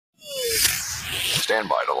Stand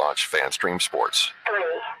by to launch FanStream Sports. 3,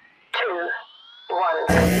 2,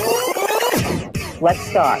 1. Let's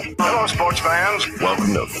start. Hello, sports fans.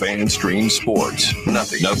 Welcome to FanStream Sports.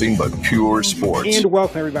 Nothing but pure sports. And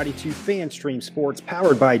welcome, everybody, to FanStream Sports,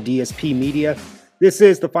 powered by DSP Media. This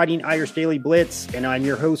is the Fighting Irish Daily Blitz, and I'm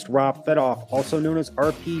your host, Rob Fedoff, also known as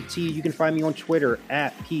RPT. You can find me on Twitter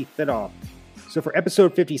at PFedoff. So for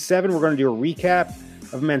episode 57, we're going to do a recap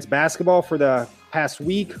of men's basketball for the past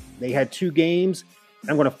week. They had 2 games.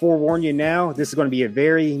 I'm going to forewarn you now, this is going to be a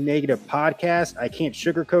very negative podcast. I can't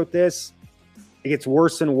sugarcoat this. It gets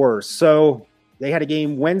worse and worse. So they had a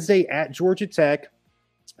game Wednesday at Georgia Tech,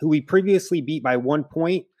 who we previously beat by 1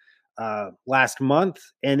 point last month.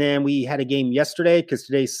 And then we had a game yesterday, because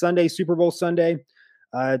today's Sunday, Super Bowl Sunday.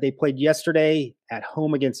 They played yesterday at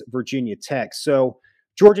home against Virginia Tech. So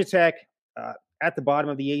Georgia Tech at the bottom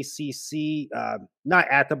of the ACC, not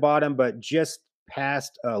at the bottom, but just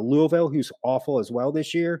past Louisville, who's awful as well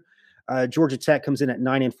this year. Georgia Tech comes in at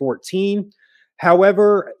 9-14.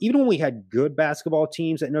 However, even when we had good basketball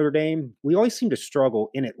teams at Notre Dame, we always seem to struggle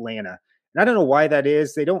in Atlanta. And I don't know why that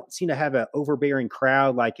is. They don't seem to have an overbearing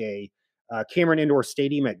crowd like a Cameron Indoor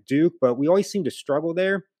Stadium at Duke, but we always seem to struggle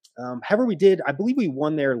there. However, I believe we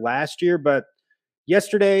won there last year, but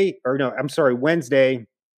Wednesday,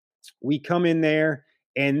 we come in there,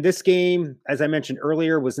 and this game, as I mentioned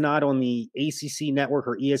earlier, was not on the ACC network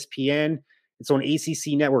or ESPN. It's on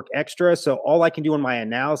ACC Network Extra. So all I can do in my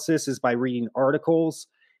analysis is by reading articles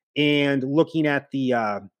and looking at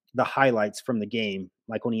the highlights from the game,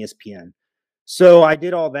 like on ESPN. So I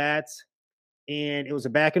did all that, and it was a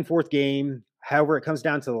back and forth game. However, it comes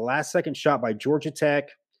down to the last second shot by Georgia Tech.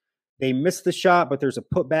 They missed the shot, but there's a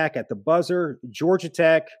putback at the buzzer.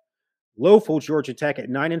 Lowful Georgia Tech at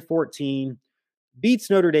 9-14 beats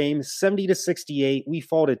Notre Dame 70-68. We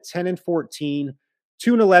fall to 10-14,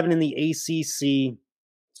 2-11 in the ACC.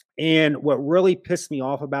 And what really pissed me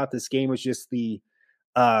off about this game was just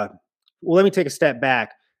let me take a step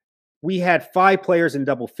back. We had 5 players in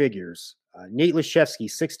double figures. Nate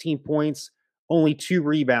Laszewski, 16 points, only 2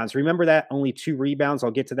 rebounds. Remember that? Only 2 rebounds.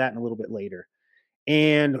 I'll get to that in a little bit later.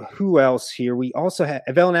 And who else here? We also have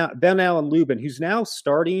Ben Allen Lubin, who's now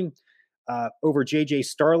starting over JJ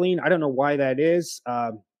Starling. I don't know why that is.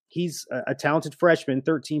 He's a talented freshman,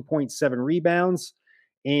 13.7 rebounds.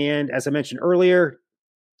 And as I mentioned earlier,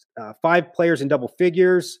 5 players in double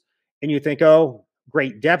figures. And you think, oh,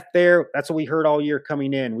 great depth there. That's what we heard all year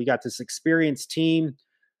coming in. We got this experienced team,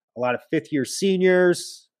 a lot of fifth-year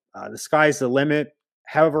seniors. The sky's the limit.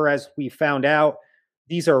 However, as we found out,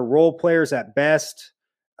 these are role players at best,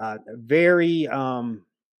 very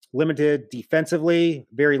limited defensively,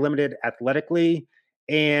 very limited athletically,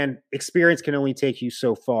 and experience can only take you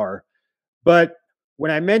so far. But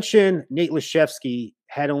when I mentioned Nate Laszewski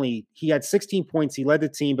he had 16 points, he led the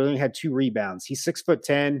team, but only had 2 rebounds. He's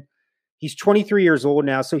 6'10". He's 23 years old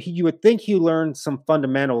now, so you would think he learned some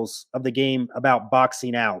fundamentals of the game about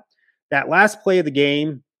boxing out. That last play of the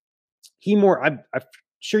game, I'm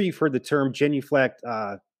sure you've heard the term genuflect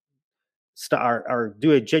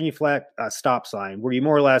do a genuflect stop sign, where you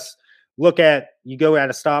more or less you go at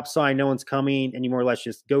a stop sign, no one's coming, and you more or less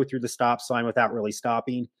just go through the stop sign without really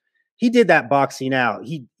stopping. He did that boxing out.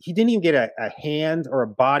 He didn't even get a hand or a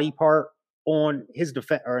body part on his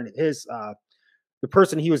the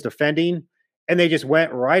person he was defending, and they just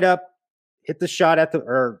went right up, hit the shot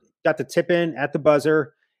got the tip in at the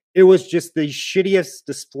buzzer. It was just the shittiest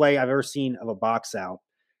display I've ever seen of a box out.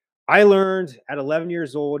 I learned at 11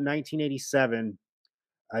 years old, 1987,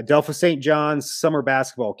 Delphos St. John's summer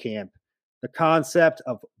basketball camp, the concept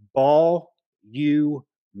of ball, you,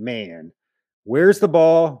 man. Where's the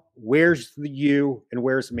ball? Where's the you? And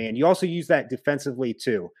where's man? You also use that defensively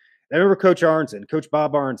too. I remember Coach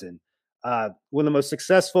Bob Arnzen, one of the most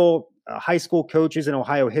successful high school coaches in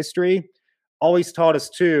Ohio history, always taught us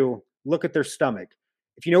to look at their stomach.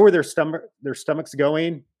 If you know where their stomach's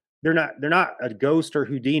going, they're not a ghost or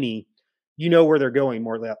Houdini. You know where they're going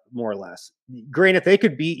more or less. Granted, they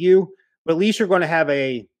could beat you, but at least you're going to have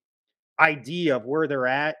a idea of where they're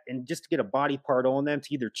at, and just to get a body part on them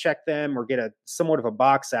to either check them or get somewhat of a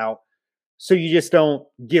box out, so you just don't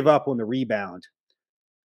give up on the rebound.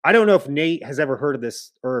 I don't know if Nate has ever heard of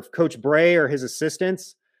this, or if Coach Bray or his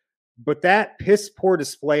assistants, but that piss poor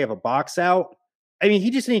display of a box out, I mean,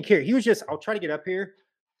 he just didn't care. He was just, I'll try to get up here.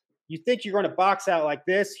 You think you're going to box out like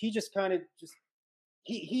this. He just kind of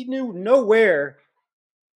he knew nowhere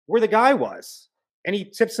where the guy was. And he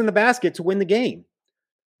tips in the basket to win the game.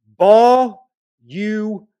 Ball,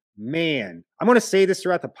 you, man. I'm going to say this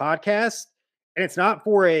throughout the podcast, and it's not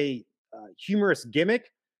for a humorous gimmick,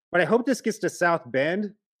 but I hope this gets to South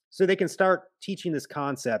Bend so they can start teaching this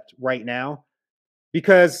concept right now,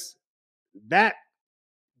 because that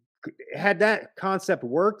had that concept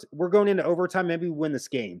worked, we're going into overtime, maybe we win this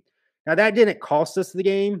game. Now that didn't cost us the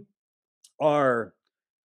game. Our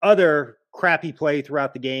other crappy play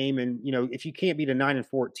throughout the game, and if you can't beat a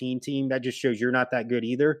 9-14 team, that just shows you're not that good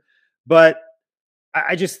either. But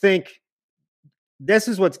I just think this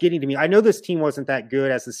is what's getting to me. I know this team wasn't that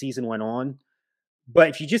good as the season went on, but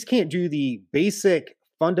if you just can't do the basic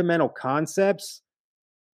fundamental concepts,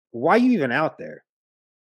 why are you even out there?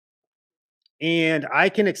 And I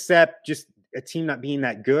can accept just a team not being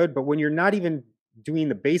that good, but when you're not even doing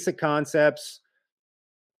the basic concepts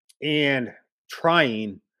and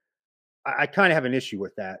trying, I kind of have an issue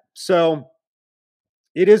with that. So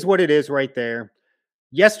it is what it is right there.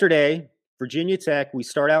 Yesterday, Virginia Tech, we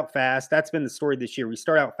start out fast. That's been the story this year. We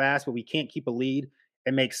start out fast, but we can't keep a lead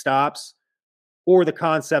and make stops. Or the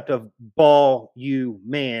concept of ball, you,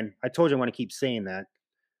 man. I told you I want to keep saying that.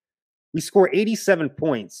 We score 87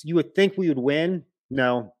 points. You would think we would win.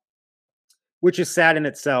 No, which is sad in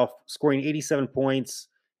itself, scoring 87 points,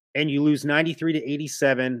 and you lose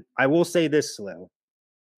 93-87. I will say this, though.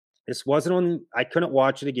 This wasn't on, I couldn't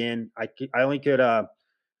watch it again. I only could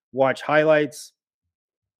watch highlights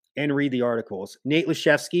and read the articles. Nate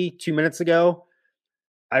Laszewski, 2 minutes ago,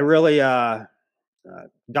 I really got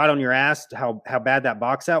on your ass how bad that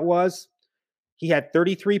box out was. He had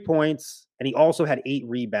 33 points, and he also had 8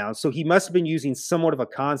 rebounds. So he must have been using somewhat of a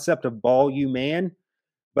concept of ball, you, man.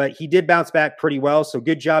 But he did bounce back pretty well. So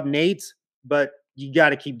good job, Nate. But you got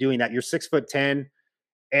to keep doing that. You're 6'10",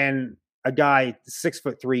 and a guy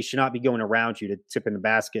 6'3" should not be going around you to tip in the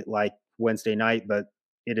basket like Wednesday night, but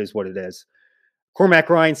it is what it is. Cormac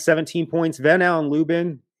Ryan, 17 points. Van Allen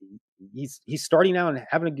Lubin, he's starting out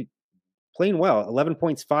and playing well. 11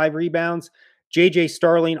 points, 5 rebounds. JJ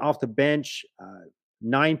Starling off the bench,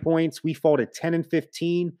 9 points. We fall to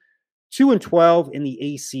 10-15, 2-12 in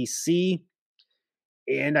the ACC.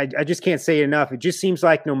 And I just can't say it enough. It just seems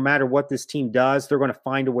like no matter what this team does, they're going to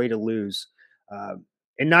find a way to lose.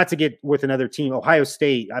 And not to get with another team, Ohio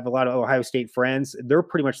State. I have a lot of Ohio State friends. They're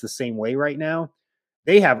pretty much the same way right now.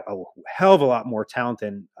 They have a hell of a lot more talent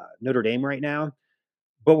than Notre Dame right now.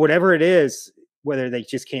 But whatever it is, whether they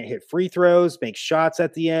just can't hit free throws, make shots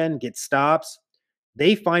at the end, get stops,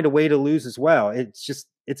 they find a way to lose as well. It's just,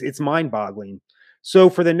 it's mind-boggling. So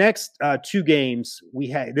for the next 2 games,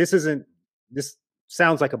 this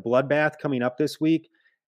sounds like a bloodbath coming up this week.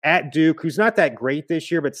 At Duke, who's not that great this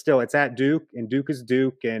year, but still, it's at Duke, and Duke is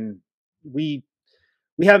Duke, and we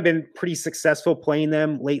haven't been pretty successful playing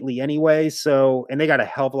them lately anyway. So, and they got a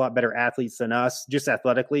hell of a lot better athletes than us. Just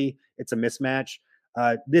athletically, it's a mismatch.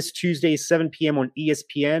 This Tuesday, 7 p.m. on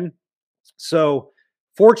ESPN. So,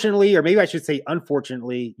 fortunately, or maybe I should say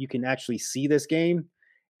unfortunately, you can actually see this game.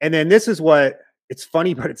 And then this is what, it's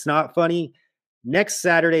funny, but it's not funny. Next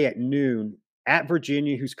Saturday at noon, at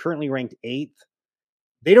Virginia, who's currently ranked 8th,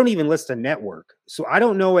 they don't even list a network. So I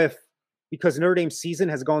don't know if, because Notre Dame's season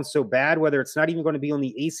has gone so bad, whether it's not even going to be on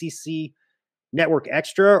the ACC Network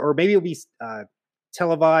Extra, or maybe it'll be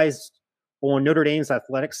televised on Notre Dame's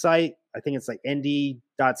athletic site. I think it's like nd.sports.edu.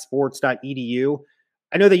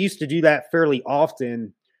 I know they used to do that fairly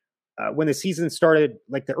often. When the season started,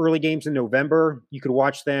 like the early games in November, you could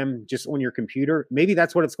watch them just on your computer. Maybe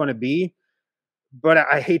that's what it's going to be. But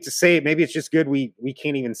I hate to say it. Maybe it's just good we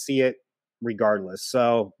can't even see it regardless.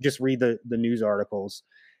 So just read the news articles.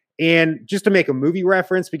 And just to make a movie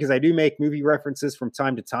reference, because I do make movie references from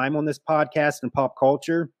time to time on this podcast and pop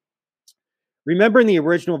culture. Remember in the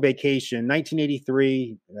original Vacation,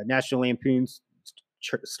 1983, National Lampoon's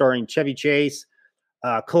starring Chevy Chase,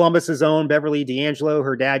 Columbus's own Beverly D'Angelo,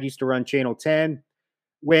 her dad used to run Channel 10.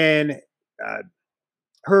 When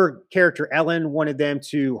her character Ellen wanted them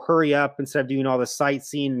to hurry up instead of doing all the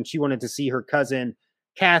sightseeing, and she wanted to see her cousin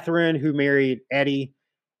Catherine, who married Eddie.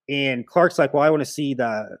 And Clark's like, well, I want to see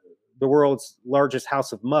the world's largest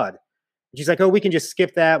house of mud. And she's like, oh, we can just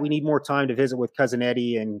skip that. We need more time to visit with cousin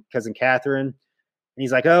Eddie and cousin Catherine. And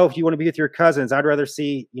he's like, oh, if you want to be with your cousins, I'd rather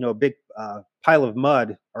see, a big pile of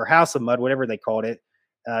mud or house of mud, whatever they called it,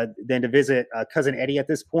 than to visit cousin Eddie at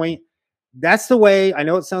this point. That's the way. I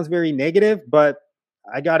know it sounds very negative, but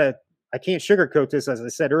I can't sugarcoat this. As I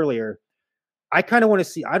said earlier, I kind of want to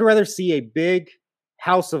see, I'd rather see a big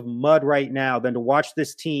house of mud right now than to watch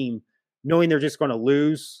this team knowing they're just going to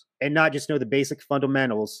lose and not just know the basic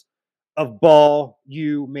fundamentals of ball,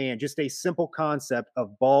 you, man. Just a simple concept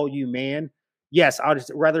of ball, you, man. Yes, I'd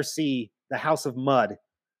just rather see the house of mud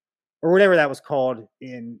or whatever that was called I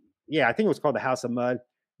think it was called the House of Mud,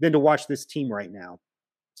 than to watch this team right now.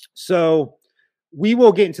 So we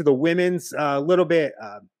will get into the women's a little bit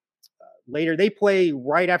later. They play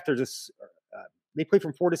right after this. They play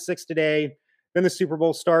from 4 to 6 today. Then the Super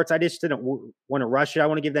Bowl starts. I just didn't want to rush it. I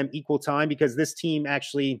want to give them equal time because this team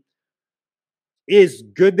actually is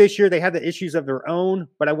good this year. They have the issues of their own,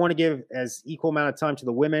 but I want to give as equal amount of time to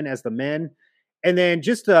the women as the men. And then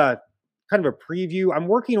just kind of a preview I'm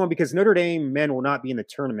working on, because Notre Dame men will not be in the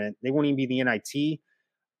tournament. They won't even be the NIT.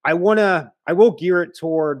 I will gear it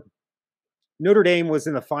toward Notre Dame was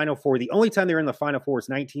in the Final Four. The only time they were in the Final Four is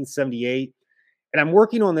 1978. And I'm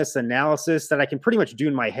working on this analysis that I can pretty much do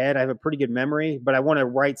in my head. I have a pretty good memory, but I want to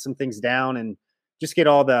write some things down and just get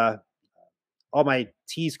all my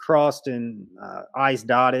T's crossed and I's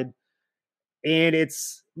dotted. And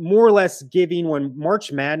it's more or less giving, when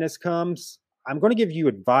March Madness comes, I'm going to give you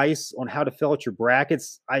advice on how to fill out your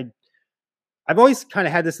brackets. I've always kind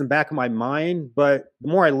of had this in the back of my mind, but the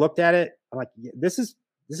more I looked at it, I'm like, this is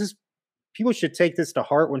people should take this to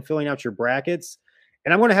heart when filling out your brackets.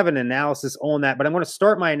 And I'm going to have an analysis on that, but I'm going to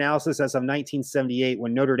start my analysis as of 1978,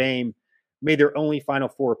 when Notre Dame made their only Final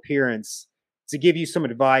Four appearance, to give you some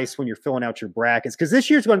advice when you're filling out your brackets. Because this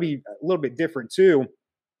year's going to be a little bit different too.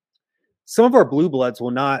 Some of our blue bloods will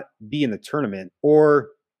not be in the tournament or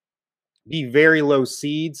be very low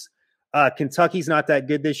seeds. Kentucky's not that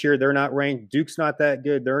good this year. They're not ranked. Duke's not that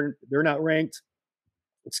good. They're not ranked.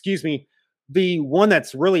 Excuse me. The one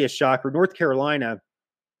that's really a shocker, North Carolina,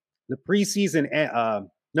 the preseason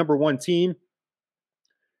number 1 team,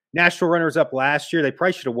 national runners up last year. They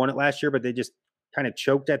probably should have won it last year, but they just kind of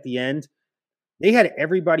choked at the end. They had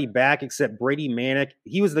everybody back except Brady Manick.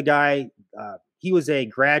 He was the guy. He was a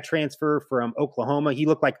grad transfer from Oklahoma. He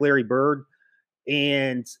looked like Larry Bird.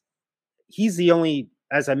 And he's the only,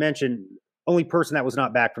 as I mentioned, only person that was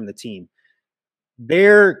not back from the team.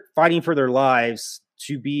 They're fighting for their lives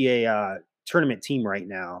to be a tournament team right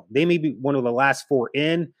now. They may be one of the last 4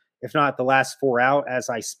 in, if not the last 4 out as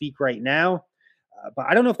I speak right now. But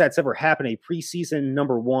I don't know if that's ever happened. A preseason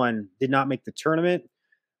number 1 did not make the tournament.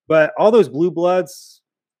 But all those blue bloods,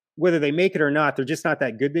 whether they make it or not, they're just not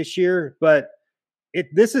that good this year. But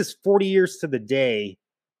this is 40 years to the day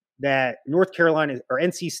that North Carolina or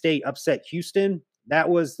NC State upset Houston. That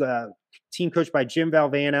was the team coached by Jim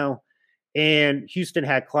Valvano. And Houston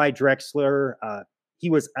had Clyde Drexler. He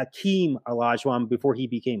was Akeem Olajuwon before he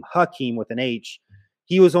became Hakeem with an H.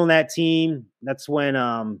 He was on that team. That's when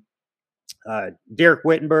Derek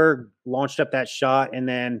Whittenburg launched up that shot. And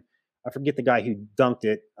then I forget the guy who dunked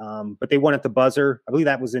it, but they won at the buzzer. I believe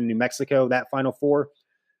that was in New Mexico, that Final Four.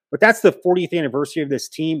 But that's the 40th anniversary of this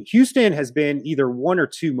team. Houston has been either 1 or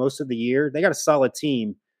 2 most of the year. They got a solid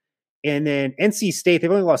team. And then NC State, they've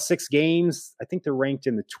only lost 6 games. I think they're ranked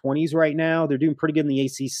in the 20s right now. They're doing pretty good in the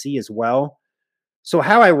ACC as well. So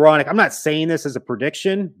how ironic. I'm not saying this as a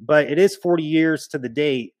prediction, but it is 40 years to the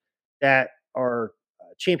date that our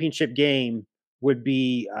championship game would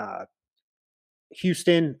be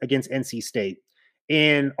Houston against NC State.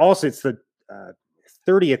 And also it's the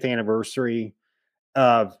 30th anniversary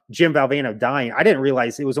of Jim Valvano dying. I didn't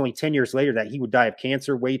realize it was only 10 years later that he would die of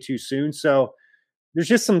cancer way too soon. So there's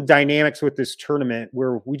just some dynamics with this tournament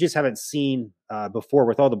where we just haven't seen before,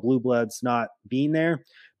 with all the blue bloods not being there.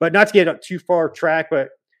 But not to get up too far track, but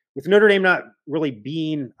with Notre Dame not really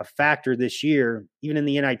being a factor this year, even in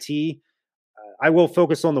the NIT, I will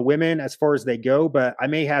focus on the women as far as they go, but I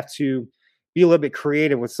may have to be a little bit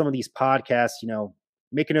creative with some of these podcasts,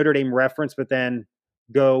 make a Notre Dame reference, but then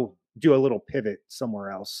go do a little pivot somewhere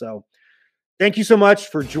else. So thank you so much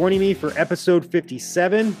for joining me for episode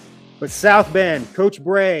 57. But South Bend, Coach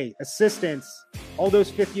Bray, assistants, all those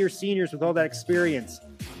fifth-year seniors with all that experience,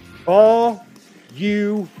 ball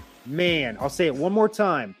you man. I'll say it one more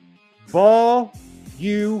time. Ball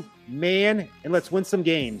you man, and let's win some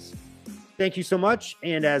games. Thank you so much,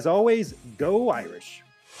 and as always, go Irish.